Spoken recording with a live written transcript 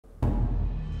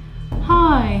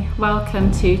Hi,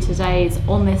 welcome to today's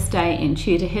On This Day in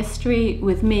Tudor History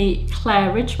with me,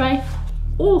 Claire Ridgway,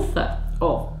 author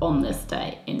of On This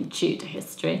Day in Tudor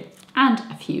History and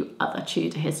a few other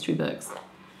Tudor history books.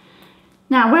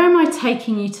 Now, where am I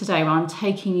taking you today? Well, I'm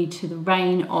taking you to the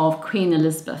reign of Queen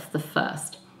Elizabeth I.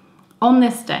 On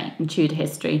this day in Tudor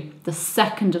history, the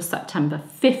 2nd of September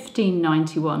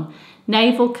 1591,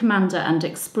 naval commander and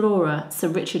explorer Sir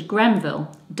Richard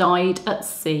Grenville died at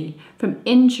sea from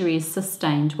injuries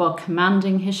sustained while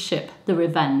commanding his ship, the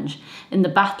Revenge, in the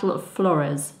Battle of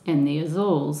Flores in the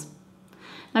Azores.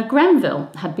 Now,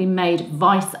 Grenville had been made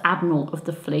Vice Admiral of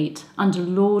the fleet under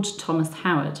Lord Thomas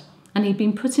Howard, and he'd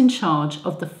been put in charge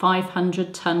of the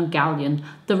 500-ton galleon,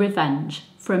 the Revenge,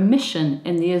 for a mission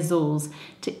in the Azores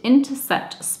to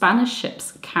intercept Spanish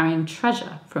ships carrying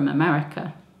treasure from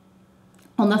America.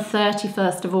 On the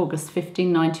 31st of August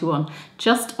 1591,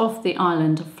 just off the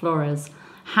island of Flores,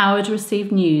 Howard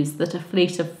received news that a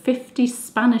fleet of 50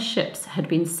 Spanish ships had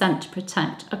been sent to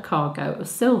protect a cargo of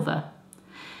silver.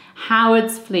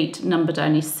 Howard's fleet numbered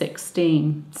only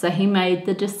 16, so he made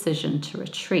the decision to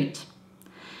retreat.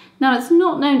 Now, it's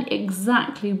not known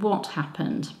exactly what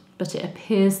happened, but it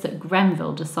appears that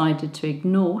Grenville decided to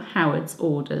ignore Howard's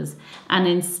orders and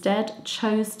instead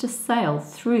chose to sail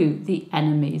through the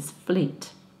enemy's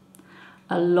fleet.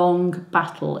 A long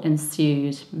battle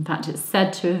ensued. In fact, it's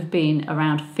said to have been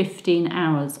around 15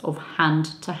 hours of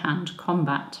hand-to-hand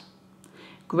combat.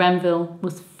 Grenville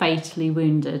was fatally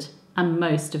wounded and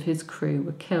most of his crew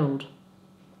were killed.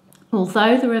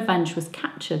 Although the Revenge was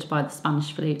captured by the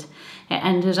Spanish fleet, it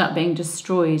ended up being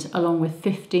destroyed along with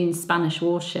 15 Spanish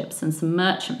warships and some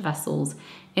merchant vessels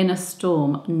in a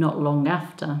storm not long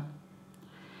after.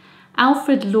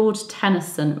 Alfred Lord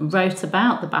Tennyson wrote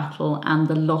about the battle and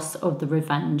the loss of the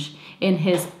Revenge in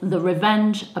his The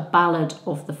Revenge, a Ballad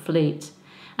of the Fleet,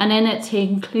 and in it he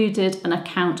included an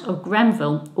account of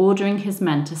Grenville ordering his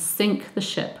men to sink the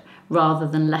ship rather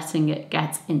than letting it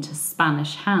get into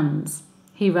Spanish hands.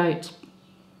 He wrote,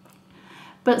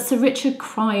 "But Sir Richard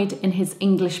cried in his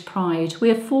English pride, 'We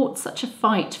have fought such a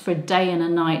fight for a day and a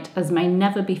night as may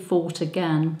never be fought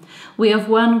again. We have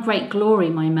won great glory,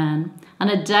 my men,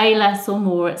 and a day less or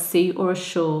more at sea or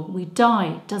ashore. We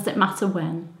die, does it matter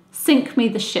when? Sink me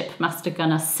the ship, Master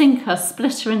Gunner, sink her,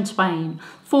 split her in twain,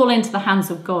 fall into the hands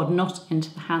of God, not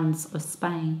into the hands of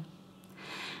Spain.'"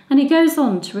 And he goes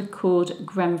on to record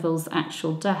Grenville's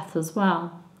actual death as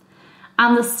well.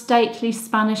 "And the stately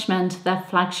Spanish men to their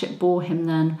flagship bore him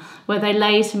then, where they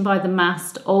laid him by the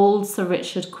mast, old Sir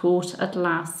Richard caught at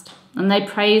last. And they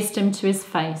praised him to his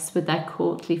face with their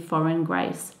courtly foreign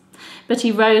grace. But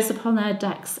he rose upon their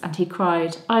decks and he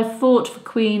cried, 'I've fought for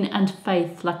Queen and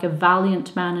faith like a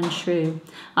valiant man and true.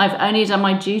 I've only done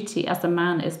my duty as a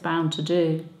man is bound to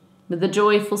do.' With a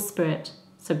joyful spirit,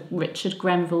 Sir Richard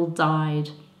Grenville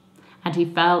died, and he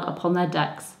fell upon their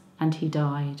decks and he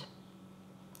died."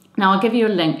 Now, I'll give you a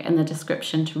link in the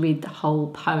description to read the whole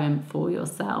poem for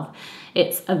yourself.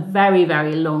 It's a very,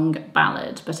 very long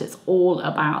ballad, but it's all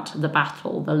about the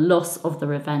battle, the loss of the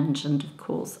Revenge, and of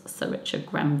course, Sir Richard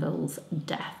Grenville's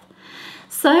death.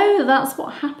 So that's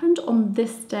what happened on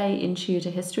this day in Tudor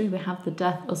history. We have the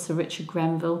death of Sir Richard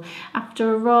Grenville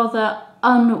after a rather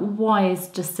unwise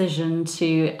decision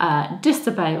to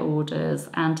disobey orders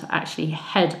and to actually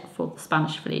head for the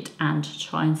Spanish fleet and to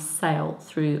try and sail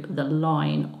through the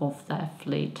line of their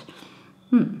fleet.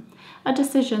 A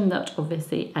decision that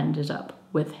obviously ended up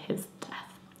with his death.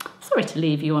 Sorry to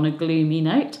leave you on a gloomy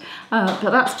note, but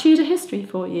that's Tudor history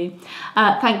for you.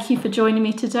 Thank you for joining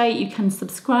me today. You can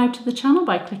subscribe to the channel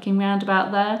by clicking round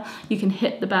about there. You can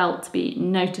hit the bell to be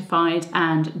notified,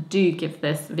 and do give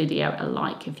this video a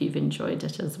like if you've enjoyed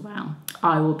it as well.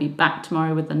 I will be back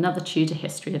tomorrow with another Tudor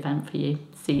history event for you.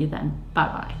 See you then. Bye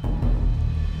bye.